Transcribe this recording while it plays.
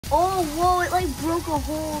Oh, whoa, it like broke a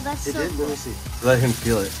hole. That's so It did? cool. Let me see. Let him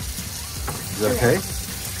feel it. Is that okay?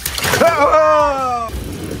 Oh!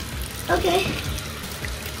 Okay.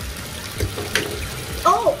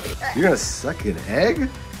 Oh! You're gonna suck an egg?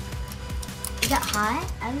 Is that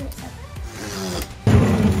hot? I'm gonna suck.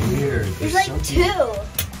 Weird. There's like two.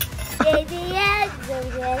 Baby eggs,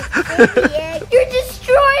 baby eggs. You're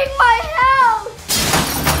destroying my house!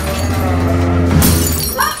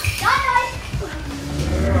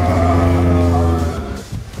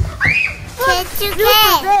 It's too big.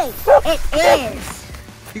 It is.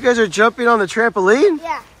 You guys are jumping on the trampoline?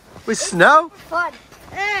 Yeah. With snow? Fun.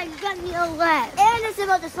 And you got me a leg. And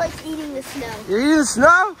Isabel just likes eating the snow. You're eating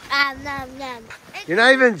snow? Nom, nom. You're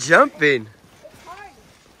not even jumping. It's hard.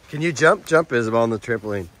 Can you jump? Jump, Isabel, on the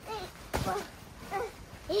trampoline.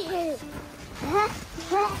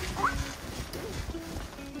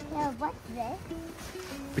 What's this?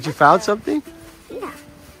 But you found something? Yeah.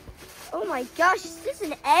 Oh my gosh, is this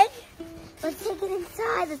an egg? Let's take it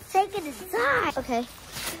inside. Let's take it inside. Okay.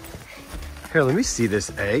 Here, let me see this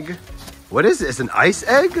egg. What is it? It's an ice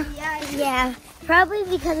egg? Yeah. Probably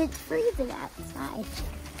because it's freezing outside.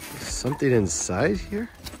 There's something inside here?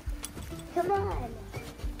 Come on.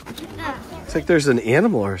 Looks like there's an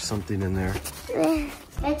animal or something in there.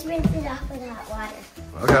 Let's rinse it off with hot water.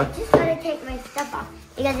 Okay. I just gotta take my stuff off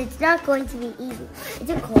because it's not going to be easy. Is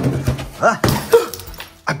it cold? Ah,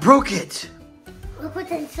 I broke it. Look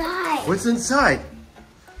what's inside. What's inside?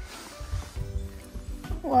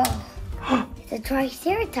 Whoa. It's a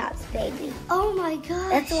triceratops, baby. Oh my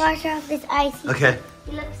gosh. Let's wash off this ice. Okay.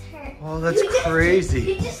 He looks hurt. Oh, that's crazy.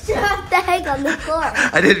 You just dropped the egg on the floor.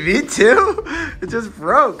 I didn't mean to. It just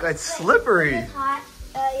broke. It's slippery. It's hot.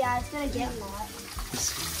 Yeah, it's gonna get hot.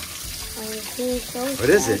 What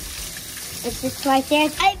is it? It's a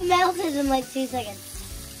triceratops. I melted in like 2 seconds.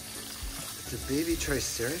 It's a baby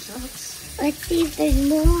triceratops? Let's see if there's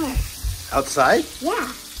more. Outside?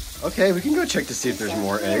 Yeah. Okay, we can go check to see if there's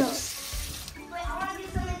more eggs. Wait, I want to do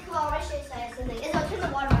something cool. I want to show you something. I'll turn the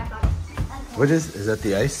water back on. Okay. What is that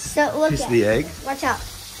the ice? So look Piece at of the egg? Watch out.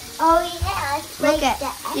 Oh yeah. Look at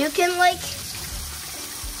you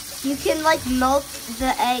can melt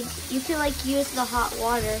the egg. You can use the hot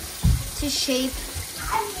water to shape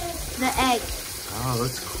the egg. Oh,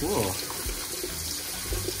 that's cool.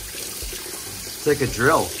 It's like a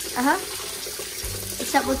drill.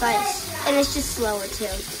 Except with ice, and it's just slower too.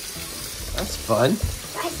 That's fun.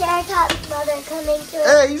 Triceratops mother coming to.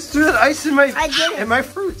 Hey, you just threw that ice in my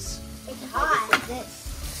fruits. It's hot.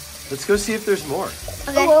 Let's go see if there's more.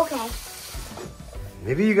 Okay. Oh, okay.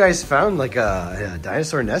 Maybe you guys found like a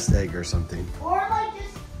dinosaur nest egg or something. Or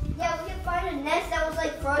we can find a nest that was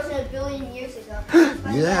frozen a billion years ago.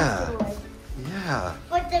 Yeah. Yeah.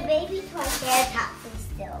 But the baby triceratops is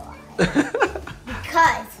still alive.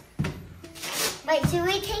 Because, should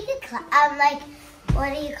we take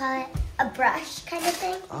what do you call it? A brush kind of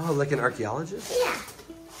thing? Oh, like an archaeologist? Yeah.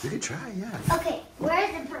 We could try, yeah. Okay,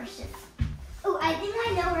 where's the brush? Oh, I think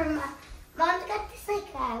I know where Mom's got this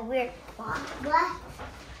weird block.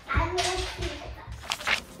 I'm gonna see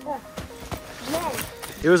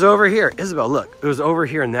it. It was over here. Isabel, look. It was over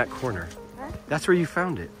here in that corner. Huh? That's where you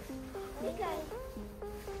found it. Okay.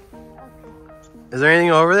 Is there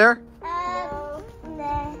anything over there? No.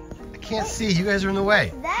 I can't see. You guys are in the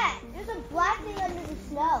way. There's a black thing under the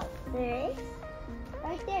snow. There is?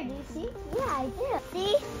 Right there. Do you see? Yeah, I do.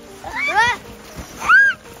 See?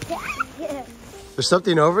 There's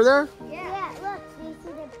something over there? Yeah, look. Do you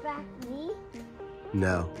see the black leaf?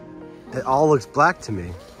 No. It all looks black to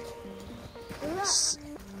me. Look.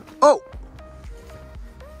 Oh!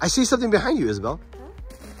 I see something behind you, Isabel. Huh?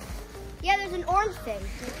 Yeah, there's an orange thing.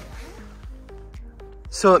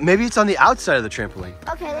 So maybe it's on the outside of the trampoline.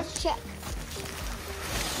 Okay, let's check.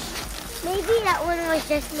 Maybe that one was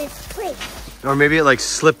just misplaced. Or maybe it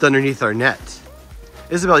slipped underneath our net.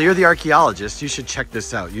 Isabel, you're the archaeologist. You should check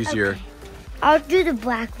this out. Use your... I'll do the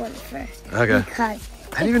black one first. Okay. Because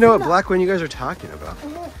I don't even know what black one you guys are talking about.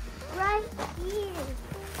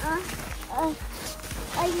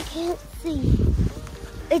 right here. You can't see.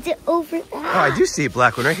 Is it over there? Oh, I do see a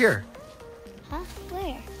black one right here. Huh?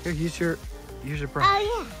 Where? Here, use your brush. Oh,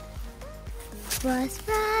 yeah. Brush.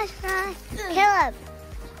 Caleb.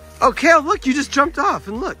 Oh, Kale, look, you just jumped off.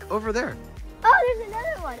 And look, over there. Oh, there's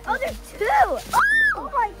another one. Oh, there's two. Oh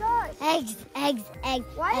my gosh. Eggs.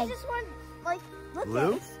 Why is this one look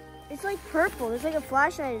Blue? at it. It's purple. There's a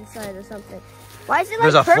flashlight inside or something. Why is it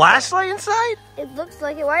There's a purple? flashlight inside? It looks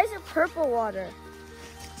like it. Why is it purple water?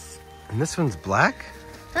 And this one's black?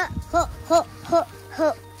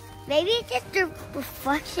 Maybe it's just a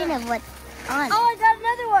reflection of what's on. Oh, I got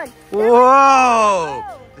another one. Whoa!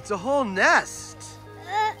 a whole nest.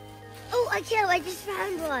 Oh, I can't. I just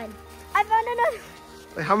found one. I found another.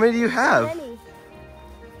 Wait, how many do you have? Many.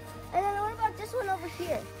 And then what about this one over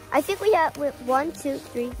here? I think we have 1, 2,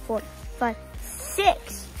 3, 4, 5,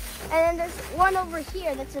 6. And then there's one over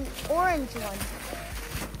here that's an orange one.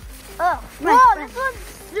 Oh, whoa, this one's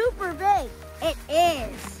super big. It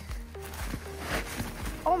is.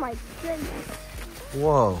 Oh my goodness.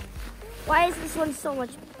 Whoa. Why is this one so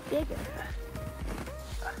much bigger?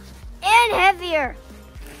 And heavier.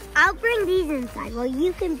 I'll bring these inside. Well,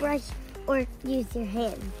 you can brush or use your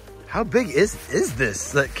hand. How big is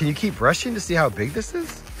this? Like, can you keep brushing to see how big this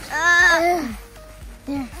is?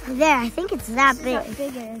 There, I think it's that big. How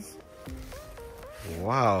big it is.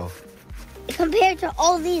 Wow. Compared to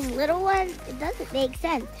all these little ones, it doesn't make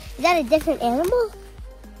sense. Is that a different animal?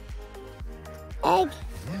 Egg?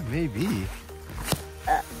 Yeah, maybe.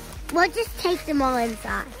 We'll just take them all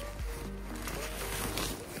inside.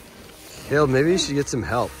 Caleb, maybe you should get some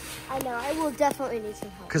help. I know, I will definitely need some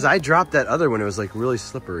help. Because I dropped that other one. It was like really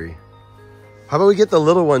slippery. How about we get the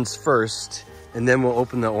little ones first, and then we'll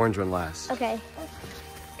open the orange one last. Okay.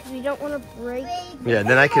 Because we don't want to break. Yeah,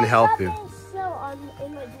 then I can help you.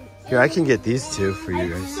 In my Here, I can get these two for you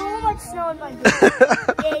guys. so much snow in my boots.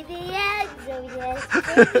 Baby egg, so yes,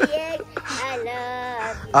 baby egg, I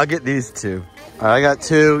love you. I'll get these two. All right, I got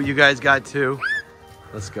two. You guys got two.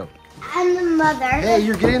 Let's go. I'm the mother. Hey,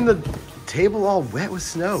 you're getting the table all wet with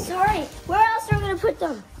snow. Sorry. Where else are we going to put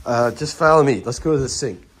them? Just follow me. Let's go to the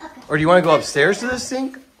sink. Okay. Or do you want to go upstairs to the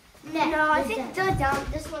sink? No, I think this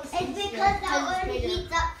one's it's because that one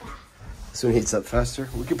heats up fast. This one heats up faster.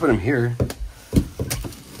 We can put them here.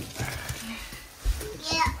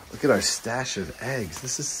 Yeah. Look at our stash of eggs.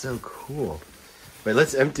 This is so cool. Wait,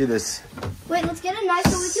 let's empty this. Wait, let's get a knife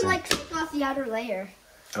so we can like take off the outer layer.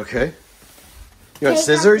 Okay. You want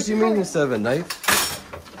scissors, you mean, instead of a knife?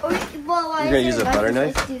 Or, well, You're going to use a butter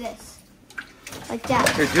knife? Let's do this. Like that.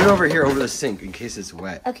 Here, do it over here, over the sink, in case it's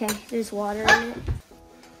wet. Okay, there's water in it.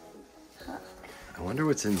 I wonder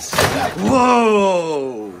what's inside.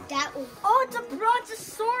 Whoa! Oh, it's a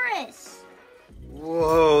brontosaurus.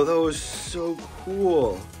 Whoa, that was so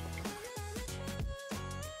cool.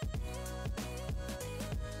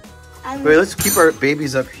 Wait, let's keep our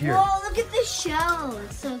babies up here. Whoa, look at the shell.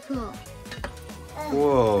 It's so cool.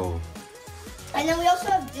 Whoa. And then we also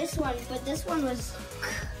have this one, but this one was...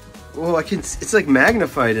 Whoa, it's like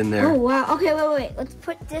magnified in there. Oh, wow. Okay, wait. Let's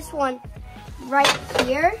put this one right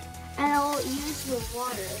here, and I'll use the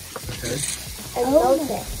water. Okay. And melt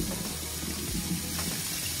it.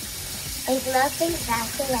 It's melting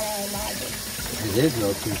faster than I imagined. It is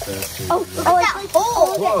melting faster. Oh, it's like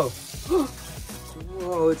Whoa.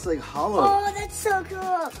 Whoa, it's like hollow. Oh, that's so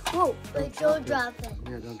cool. Whoa, wait, don't drop it.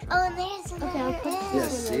 Yeah, don't drop Oh, and there's another egg. Yeah,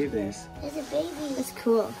 save these. There's a baby. That's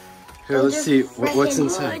cool. Here, let's see what's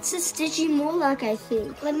inside. Oh, it's a Stygimoloch, I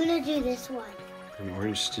think. I'm gonna do this one. An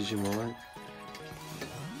orange Stygimoloch.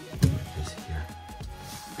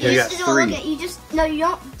 Here, you got three. Look at, you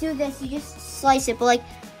don't do this. You just slice it, but like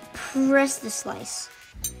press the slice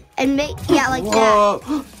and make like that.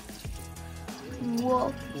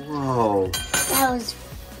 Whoa. Whoa. That was.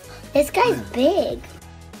 This guy's big.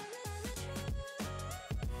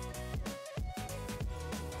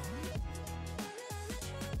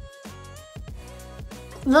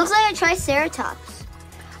 Looks like a Triceratops.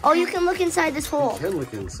 Oh, you can look inside this hole. You can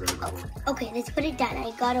look inside the hole. Okay, let's put it down.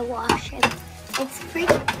 I gotta wash him. It's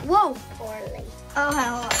pretty. Whoa. Poorly. Oh,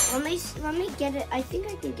 hold on. Let me get it. I think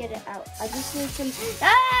I can get it out. I just need some.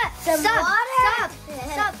 Some water.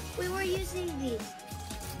 Stop. We were using these.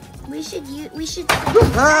 We should.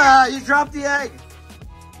 Ah! You dropped the egg.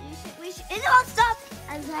 We should. No, stop.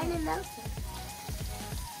 I'm trying to melt it.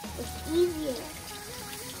 It's easier.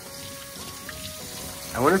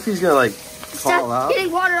 I wonder if he's gonna like fall out. Stop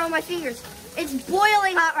getting water on my fingers. It's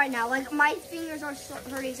boiling hot right now. Like my fingers are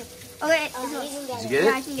hurting. Okay, Did you get it?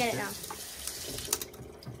 Yeah, I can get it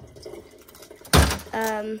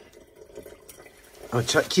now. Oh,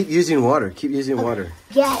 keep using water. Keep using water.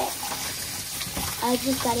 Get it. I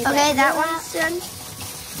just gotta. Okay, that one's done.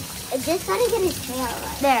 I just gotta get his tail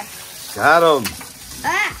right. There. Got him.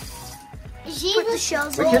 Ah. Put the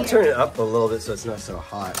shells We can turn it up a little bit so it's not so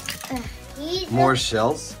hot. More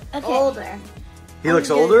shells. Okay. Older. He looks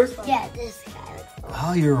older? Yeah, this guy looks older.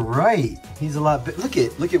 Oh, you're right. He's a lot big. Look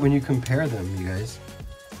at when you compare them, you guys.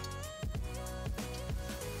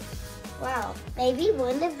 Wow. Maybe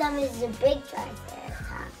one of them is a big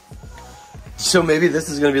Triceratops. So maybe this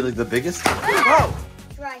is gonna be like the biggest. Oh!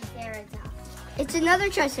 Triceratops. It's another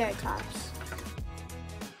Triceratops.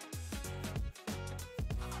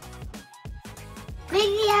 Maybe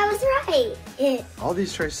I was right. All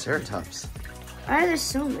these Triceratops. Why are there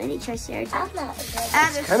so many Triceratops?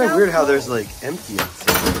 It's kind of weird how there's like empty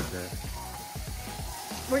outside like that.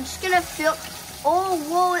 We're just gonna fill. Oh,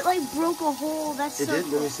 whoa! It like broke a hole. That's It so did?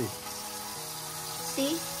 cool. Let me see.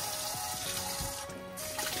 See?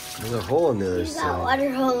 There's a hole on the other You got side.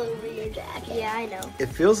 water all over your jacket. Yeah, I know. It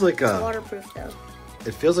feels like It's waterproof though.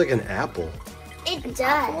 It feels like an apple. It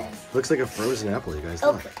does. Looks like a frozen apple, you guys.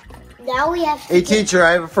 Okay. Now we have to. Hey, teacher,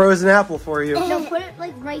 I have a frozen apple for you. No, put it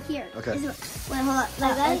like right here. Okay. Wait, hold on. I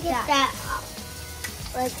gotta get that up.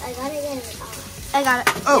 Like, I gotta get it off. I got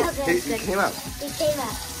it. Oh, Okay. it came out. It came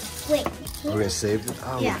out. Wait. We're gonna save it.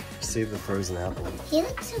 Oh, Yeah. Save the frozen apple. He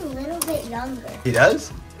looks a little bit younger. He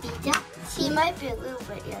does? He does. He might be a little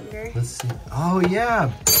bit younger. Let's see. Oh yeah.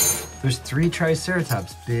 There's 3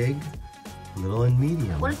 Triceratops: big, little, and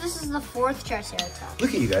medium. What if this is the 4th Triceratops?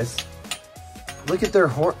 Look at you guys. Look at their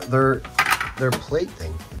plate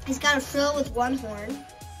thing. He's got a frill with 1 horn.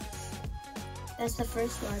 That's the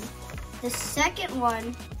first one. The second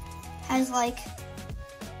one has like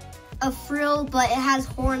a frill, but it has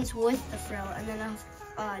horns with the frill, and then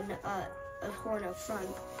a horn up front.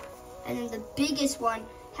 And then the biggest one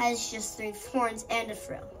has just 3 horns and a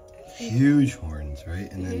frill. Huge horns, right?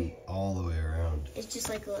 And then all the way around. It's just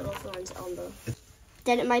like little horns on the.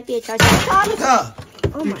 Then it might be a Triceratops. Ah!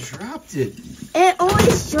 Oh You my! dropped it. It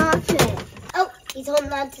always drops it. Oh, he's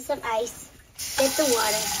holding on to some ice. Get the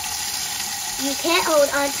water. You can't hold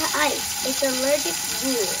on to ice. It's allergic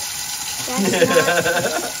rule.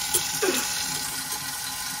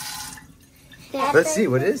 That's Let's see.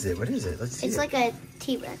 What is it? What is it? Let's see. It's like a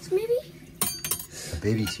T-Rex, maybe? A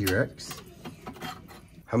baby T-Rex.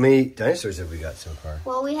 How many dinosaurs have we got so far?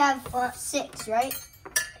 Well, we have 6, right?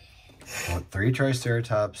 3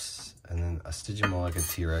 Triceratops, and then a Stygimoloch, a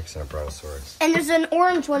T-Rex, and a Brontosaurus. And there's an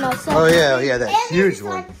orange one outside. Oh yeah, that And huge this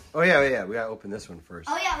one. one. Oh yeah. We gotta open this one first.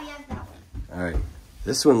 Oh yeah, we have that one. All right.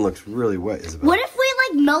 This one looks really wet, Isabel. What if we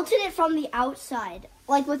like melted it from the outside,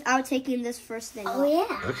 like without taking this first thing? Oh yeah.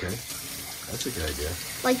 Okay. That's a good idea.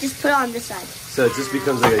 Like just put it on this side. So it just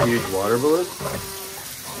becomes like a huge water balloon?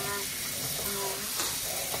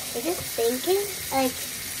 I'm just thinking, like,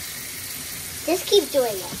 just keep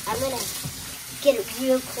doing it. I'm gonna get it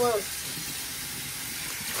real close.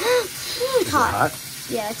 Is it hot?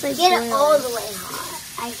 Yeah, it's like get it all the way hot.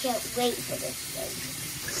 I can't wait for this thing.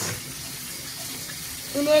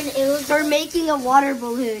 And then it will start making a water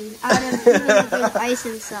balloon out of the ice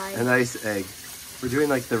inside. An ice egg. We're doing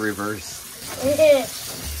like the reverse.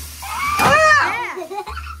 Ah!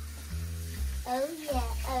 Oh yeah,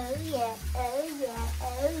 oh yeah, oh yeah,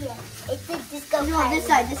 oh yeah. It's a disco No, party. this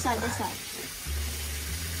side.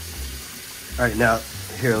 All right, now,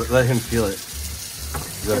 here, let him feel it.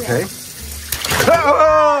 Is that okay?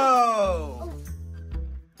 Oh!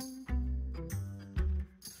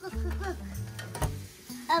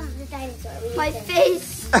 The dinosaur. My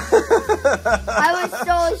face. I was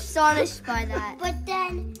so astonished by that. But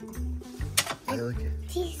then, Hey, look at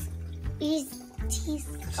he's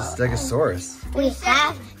It's a Stegosaurus. we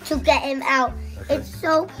have to get him out. Okay. It's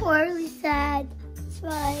so poorly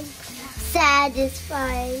satisfying.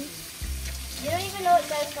 You don't even know what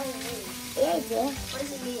dinosaur means. Yeah, yeah. What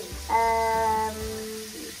does it mean?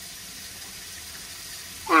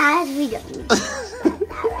 We don't need that right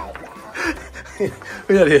now.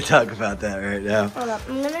 We don't need to talk about that right now. Hold up,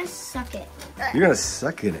 I'm gonna suck it. You're gonna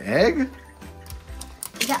suck an egg?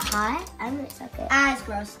 Is that hot? I'm gonna suck it. Ah, it's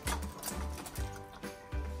gross.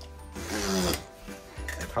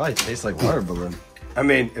 It probably tastes like water balloon. I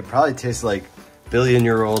mean, it probably tastes like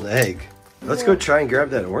billion-year-old egg. Let's go try and grab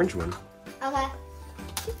that orange one. Okay.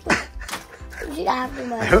 You got the I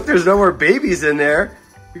most. hope there's no more babies in there.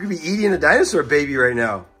 You could be eating a dinosaur baby right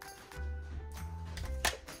now.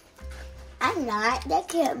 I'm not. That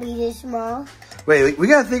can't be this small. Wait, we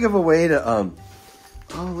gotta think of a way to, oh,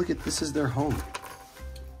 look at, this is their home.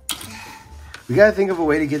 We gotta think of a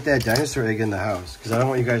way to get that dinosaur egg in the house, because I don't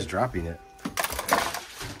want you guys dropping it.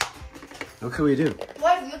 What can we do?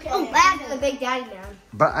 What if you can? Back to the Big Daddy man.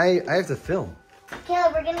 But I have to film.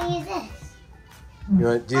 Caleb, we're gonna use this. Do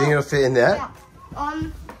you think it'll fit in that? Yeah.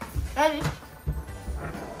 Ready?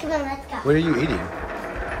 Come on, let's go. What are you eating?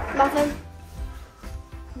 Muffin.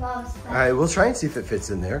 Mom's All right, we'll try and see if it fits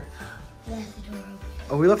in there. left the door open.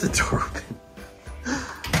 Oh, we left the door open. All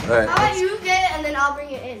How right. about you get it and then I'll bring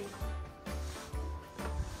it in?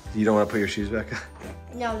 You don't want to put your shoes back on?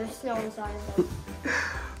 No, there's snow inside of it.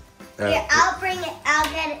 Here, I'll bring it. I'll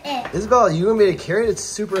get it in. Isabel, you want me to carry it? It's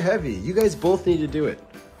super heavy. You guys both need to do it.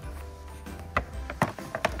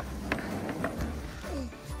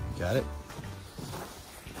 Got it?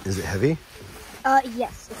 Is it heavy?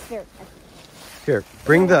 Yes, it's very heavy. Here,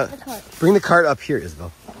 bring the cart up here,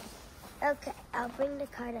 Isabel. Okay, I'll bring the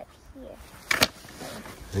cart up here.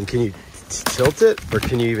 And can you tilt it, or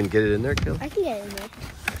can you even get it in there, Caleb? I can get it in there.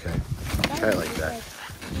 Okay. Try it like that.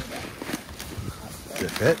 Does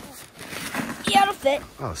it fit? Yeah, it'll fit.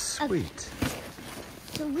 Oh, sweet.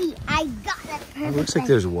 Sweet, I got it perfect. It looks like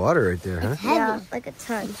there's water right there, huh? Heavy. Yeah, like a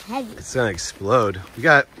ton. It's heavy. It's gonna explode.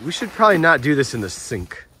 We should probably not do this in the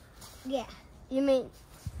sink. Yeah. You mean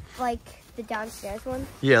like the downstairs one?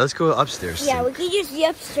 Yeah, let's go upstairs. Yeah, we could use the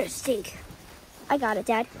upstairs sink. I got it,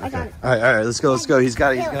 Dad. I got it. All right, let's go. He's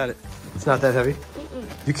got it. It's not that heavy.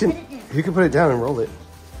 You can put it down and roll it.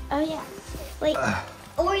 Oh yeah. Wait.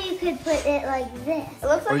 Or you could put it like this. It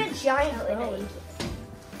looks like a giant bone.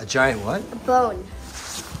 A giant what? A bone.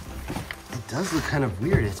 It does look kind of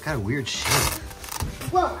weird. It's got a weird shape.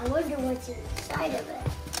 Well, I wonder what's inside of it.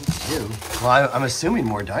 Ew. Well, I'm assuming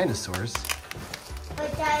more dinosaurs.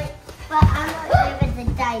 But I'm not sure if it's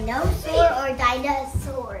a dinosaur or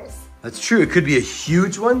dinosaurs. That's true. It could be a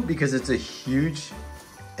huge one because it's a huge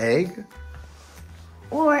egg.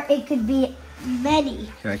 Or it could be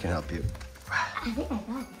many. Here, I can help you. I think I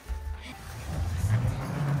got it.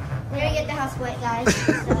 We're gonna get the house wet, guys.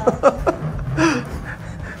 So.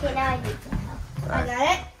 Okay, now I need some help. I got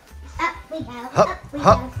it. Up we go. Hup, Up we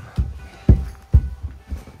hup. go.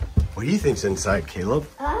 What do you think's inside, Caleb?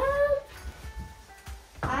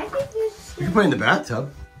 I think there's. You can put it in the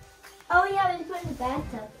bathtub. Oh yeah, we can put it in the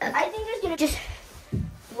bathtub. I think there's gonna just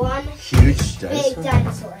one Huge big dinosaur.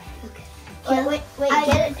 dinosaur. Okay. Wait, I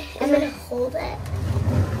get it, I'm and gonna then hold it.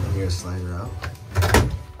 You're gonna slide it out.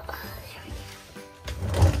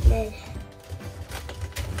 Then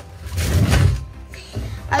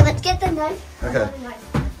Alright, let's get the knife. Okay. All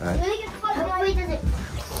right. Let me get the butter hopefully knife.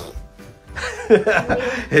 does it.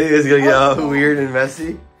 It is gonna get all weird and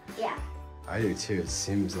messy. Yeah. I do too. It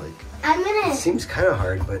seems like I'm seems kind of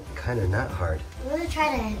hard, but kind of not hard. gonna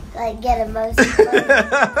try to like get it most.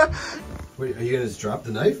 Wait, are you gonna just drop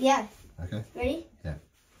the knife? Yeah. Okay. Ready? Yeah.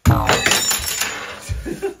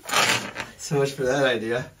 So much for that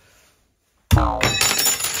idea.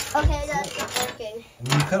 Okay, that's not working. I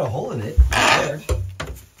mean, you cut a hole in it. There.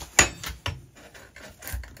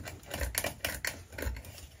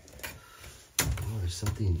 Oh, there's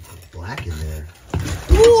something black in there.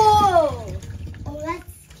 Whoa! Oh, that's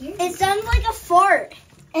scary. It sounds like a fart.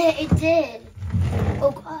 It did.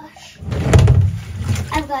 Oh gosh.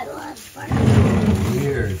 I've got a lot of fun.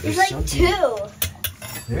 Weird. There's like something- two.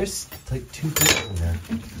 There's like 2 things in there.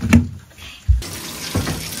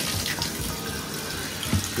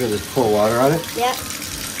 You're gonna just pour water on it? Yep.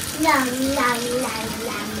 Nom, nom, nom,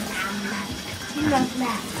 nom, nom, nom. Nom,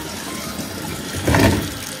 nom.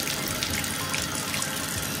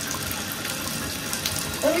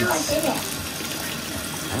 What do I do there?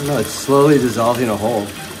 I don't know. It's slowly dissolving a hole.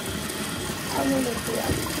 I'm gonna do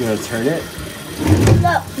that. You gonna turn it?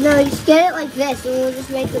 No, you just get it like this, and we'll just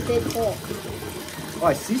make a big hole. Oh,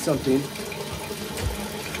 I see something.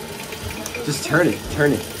 Just turn it, so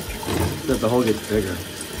that the hole gets bigger.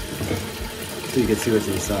 So you can see what's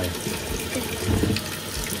inside.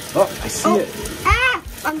 Oh, I see it. Ah!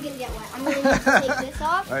 I'm gonna get wet. I'm gonna need to take this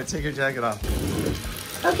off. All right, take your jacket off.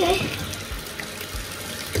 Okay.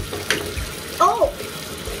 Oh!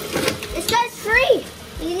 This guy's free!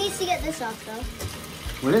 He needs to get this off, though.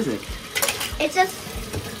 What is it? It's a...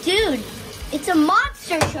 Dude, it's a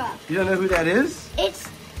monster truck. You don't know who that is? It's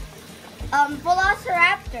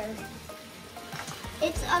Velociraptor.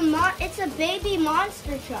 It's a baby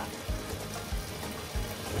monster truck.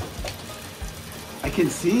 I can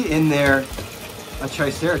see in there a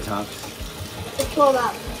Triceratops. Let's pull him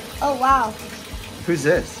out. Oh wow. Who's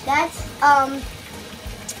this? That's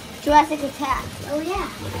Jurassic Attack. Oh yeah.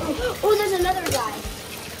 Oh, there's another guy.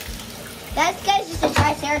 That guy's just a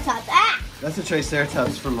Triceratops. Ah! That's a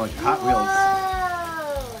Triceratops from like Hot Wheels.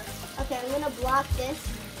 Whoa! Okay, I'm gonna block this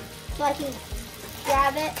so I can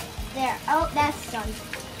grab it. There. Oh, that's done.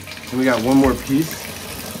 And we got one more piece.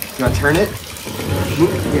 You wanna turn it?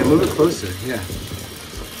 Move it closer. Yeah.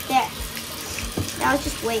 There. Now it's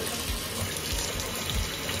just wait.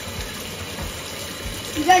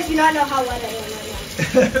 You guys do not know how wet I am right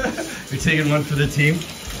now. You're taking one for the team?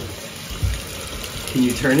 Can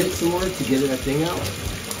you turn it some more to get that thing out?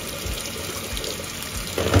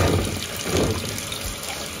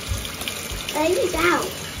 I think it's out.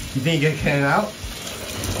 You think you can it out?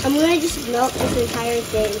 I'm gonna just melt this entire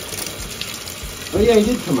thing. Oh yeah, he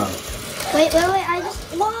did come out. Wait,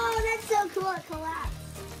 whoa, that's so cool, it collapsed.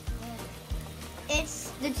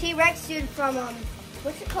 It's the T-Rex dude from,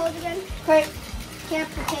 what's it called again? Camp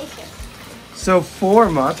Cretaceous. So 4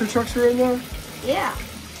 monster trucks are in there? Yeah.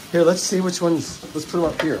 Here, let's see which ones. Let's put them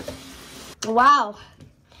up here. Wow.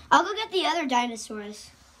 I'll go get the other dinosaurs.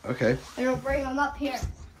 Okay. And we'll bring them up here.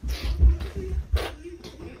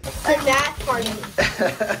 A bath party.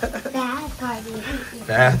 Bath party.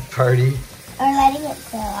 Bath party. Or letting it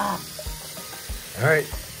fill up. All right.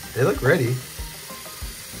 They look ready.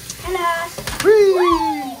 Hello.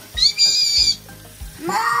 Whee!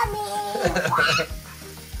 Mommy!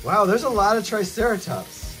 Wow, there's a lot of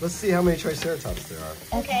Triceratops. Let's see how many Triceratops there are.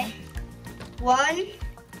 Okay. 1,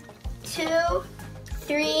 2,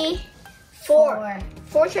 3, 4.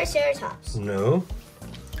 4 Triceratops. No.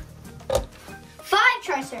 5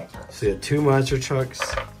 Triceratops. So you have 2 monster trucks.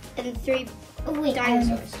 And 3 Wait,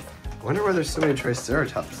 dinosaurs. I wonder why there's so many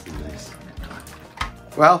Triceratops in these.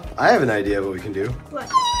 Well, I have an idea of what we can do. What?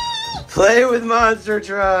 Play with monster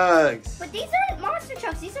trucks. But these aren't monster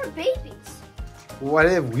trucks. These are babies. Why do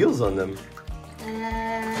they have wheels on them?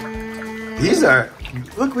 These are.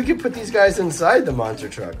 Look, we can put these guys inside the monster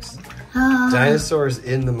trucks. Dinosaurs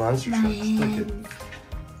in the monster trucks. Look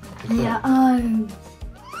at. Yeah.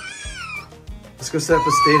 Let's go set up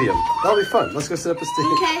a stadium. That'll be fun. Let's go set up a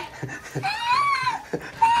stadium. Okay.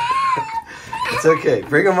 It's okay.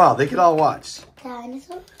 Bring them all. They can all watch.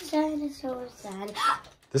 Dinosaurs, dinosaurs, dinosaurs.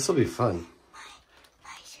 This will be fun.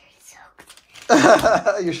 My shirt's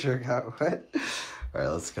soaked. Your shirt got wet. All right,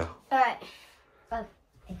 let's go. All right.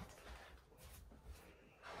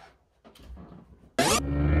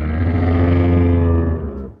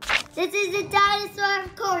 This is a dinosaur,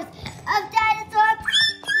 of course. Of dinosaur.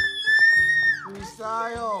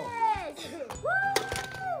 Freestyle.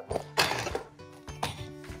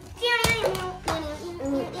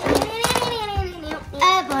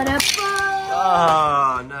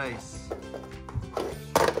 Ah, nice.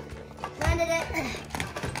 Landed it.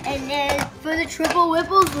 And then for the triple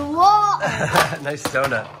whipples, whoa! Nice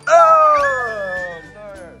donut. Oh,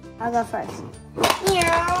 no. I'll go first.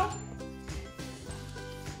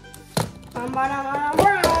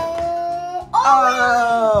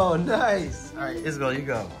 Oh, nice. All right, Isabel, you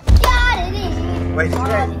go. Wait, did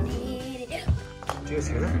you guys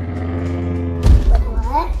hear that?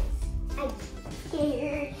 What? I'm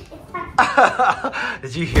scared.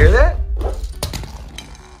 Did you hear that?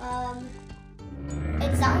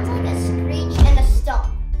 It sounds like a screech and a stomp.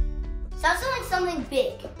 Sounds like something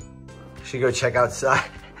big. Should we go check outside?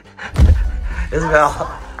 Isabel,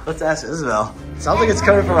 let's ask Isabel. Sounds like it's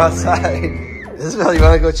coming from outside. Isabel, you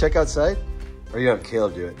want to go check outside? Or you have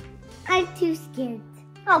Caleb do it? I'm too scared.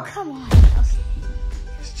 Oh, come on.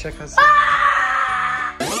 Just check outside.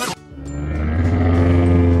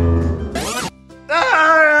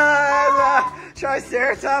 Ah,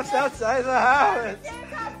 Triceratops outside the house.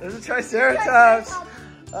 There's a Triceratops.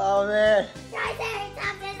 Oh man.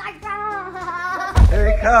 Here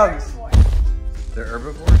he comes. They're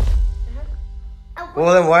herbivores?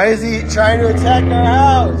 Well then why is he trying to attack our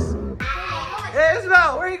house? Hey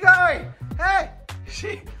Isabel, where are you going? Hey!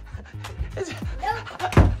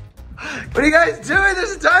 What are you guys doing?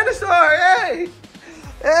 There's a dinosaur! Hey!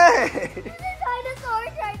 Hey! There's a dinosaur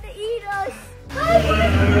trying to eat us.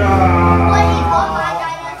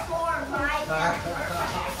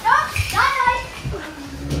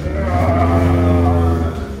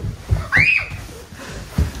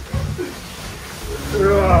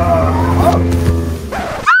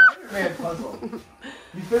 Spider-Man puzzle.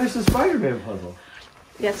 You finished the Spider-Man puzzle.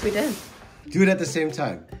 Yes, we did. Do it at the same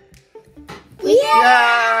time. Yeah!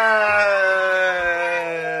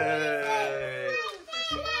 Yay!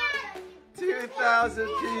 2,000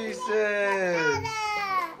 pieces!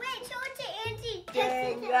 Wait, show it to Auntie.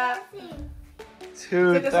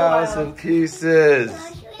 2,000 pieces!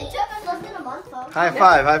 It took us less than a month, though. High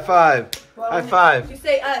five, high five. High five. You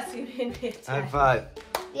say us, you didn't hit High five.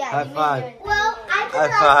 Yeah, High you made five. it. Well, I did High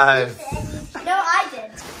last five. pieces. No, I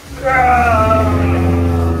did.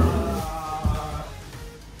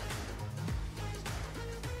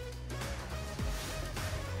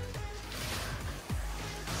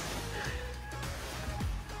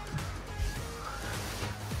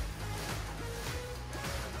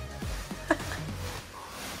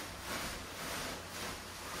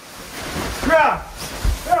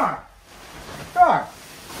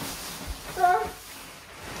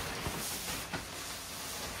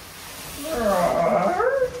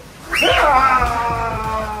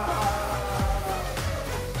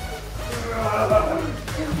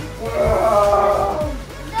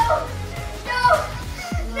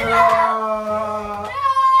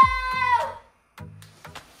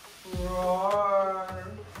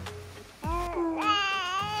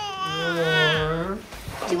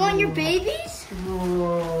 Do you want your babies?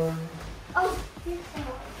 Oh, here's some.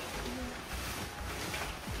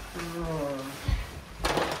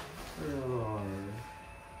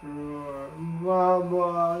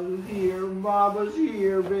 Mama's here. Mama's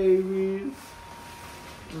here, baby.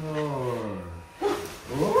 Roar.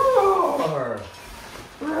 Roar.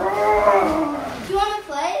 Roar. Do you want to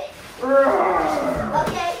play? Roar.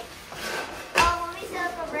 Okay. Let me set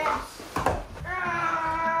up a wrench.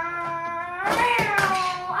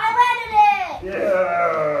 I landed it!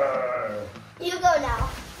 Yeah. You go now.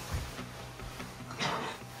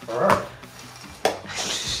 Roar.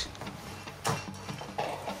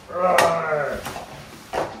 Roar.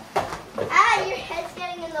 Ah, your head's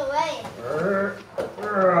getting in the way. Roar.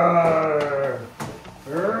 Roar.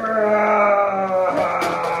 Roar.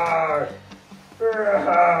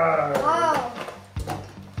 Whoa.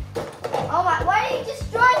 Oh my, why are you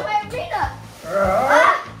destroying my arena?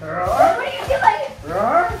 Ah! What are you doing?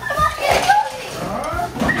 Come on, get moving.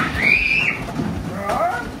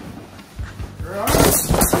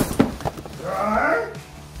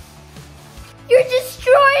 You're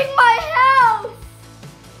destroying my house.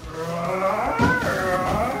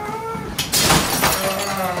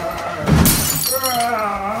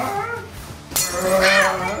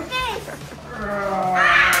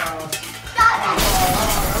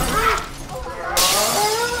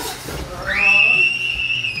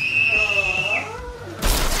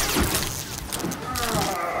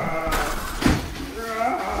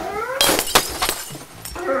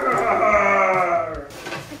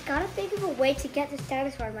 Way to get this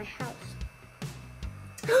dinosaur in my house.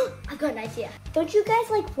 I got an idea. Don't you guys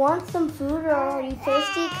like want some food, or are you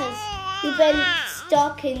thirsty? Because you've been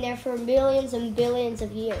stuck in there for millions and billions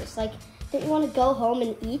of years. Like, don't you want to go home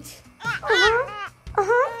and eat? Well,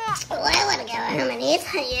 I want to go home and eat.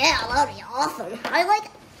 Yeah, that'd be awesome. I like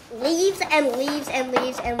leaves and leaves and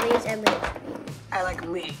leaves and leaves and leaves. I like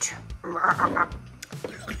meat. I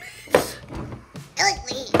like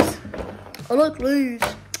leaves. I like leaves.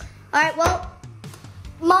 All right, well,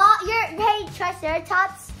 hey,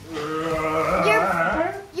 Triceratops,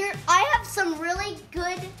 I have some really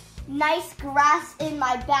good, nice grass in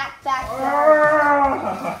my backyard.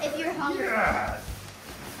 If you're hungry. Yes.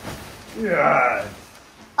 Yes.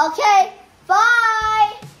 Okay,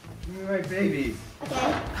 bye. You're my baby.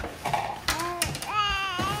 Okay.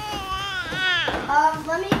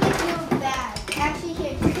 Let me give you a bag. Actually,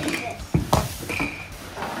 here, take this.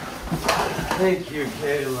 Thank you,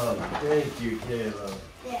 Caleb. Thank you, Caleb.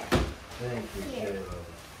 There. Thank you, Here. Caleb.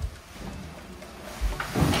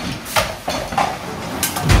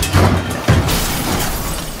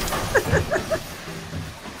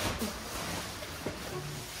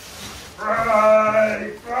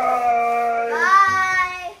 Bye. Bye.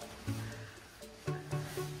 Bye.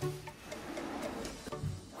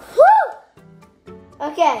 Whew.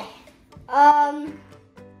 Okay.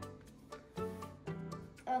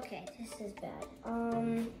 Okay, this is bad.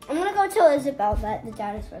 I'm gonna go tell Isabel that the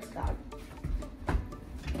dinosaur's gone.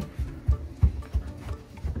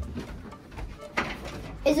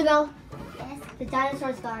 Isabel, Yes. the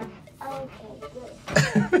dinosaur's gone. Okay,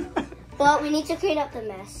 good. But we need to clean up the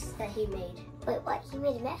mess that he made. Wait, what? You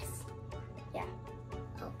made a mess? Yeah.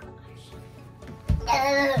 Oh gosh.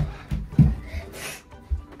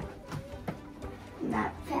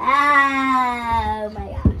 Not bad. Oh my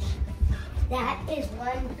gosh. That is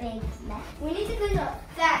one big mess. We need to clean up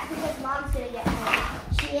fast because Mom's gonna get home.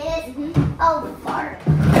 She is? Mm-hmm. Oh, fart.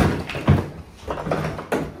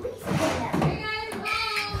 Please clean up.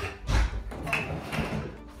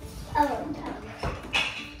 Oh, no.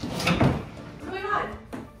 What's going on?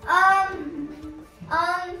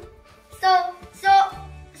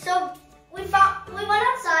 So we went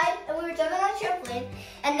outside and we were jumping on a trampoline,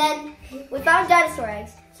 and then we found dinosaur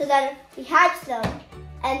eggs. So then we hatched them,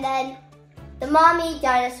 and then the mommy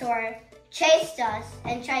dinosaur chased us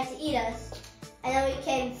and tried to eat us, and then we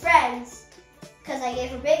became friends because I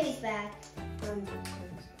gave her babies back.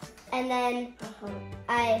 And then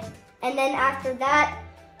and then after that,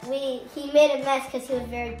 he made a mess because he was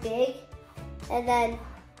very big, and then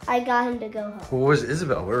I got him to go home. What was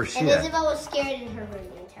Isabel? Where was she And at? Isabel was scared in her room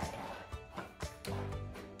the entire time.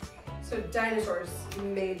 So dinosaurs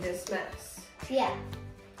made this mess. Yeah.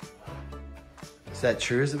 Is that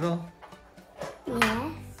true, Isabel?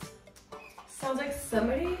 Yes. Sounds like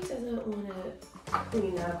somebody doesn't want to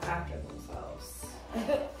clean up after themselves.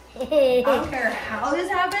 I don't care how this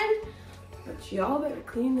happened, but y'all better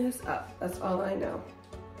clean this up. That's all I know.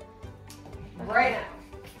 Right now.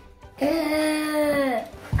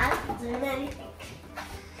 I don't do anything.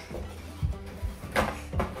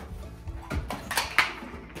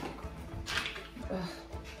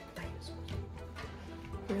 Dinosaurs.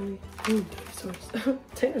 Really? Dinosaurs.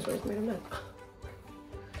 Dinosaurs made a mess.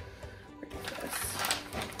 Ridiculous.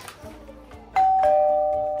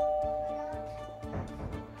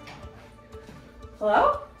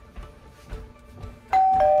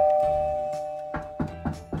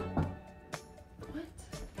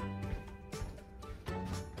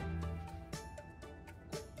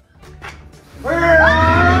 Does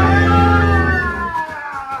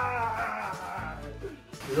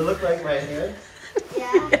it look like my head?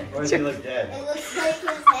 Yeah. Or does he look dead? It looks like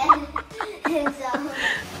his head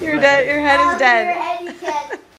is Your head is dead.